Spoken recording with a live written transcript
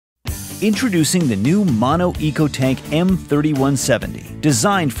Introducing the new Mono EcoTank M3170,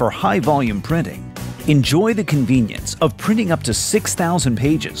 designed for high-volume printing. Enjoy the convenience of printing up to 6,000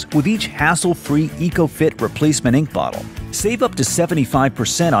 pages with each hassle-free EcoFit replacement ink bottle. Save up to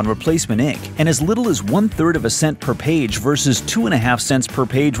 75% on replacement ink and as little as 1/3 of a cent per page versus 2.5 cents per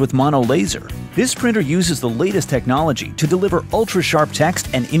page with mono laser. This printer uses the latest technology to deliver ultra-sharp text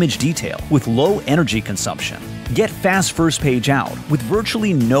and image detail with low energy consumption. Get fast first page out with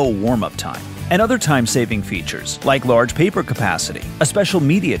virtually no warm-up time. And other time-saving features like large paper capacity, a special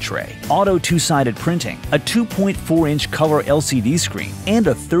media tray, auto two-sided printing, a 2.4-inch color LCD screen, and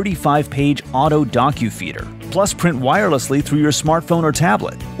a 35-page auto docu-feeder. Plus print wirelessly through your smartphone or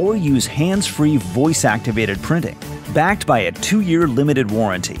tablet, or use hands-free voice-activated printing. Backed by a 2-year limited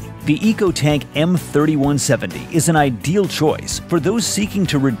warranty, the EcoTank M3170 is an ideal choice for those seeking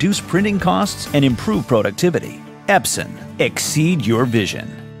to reduce printing costs and improve productivity. Epson, exceed your vision.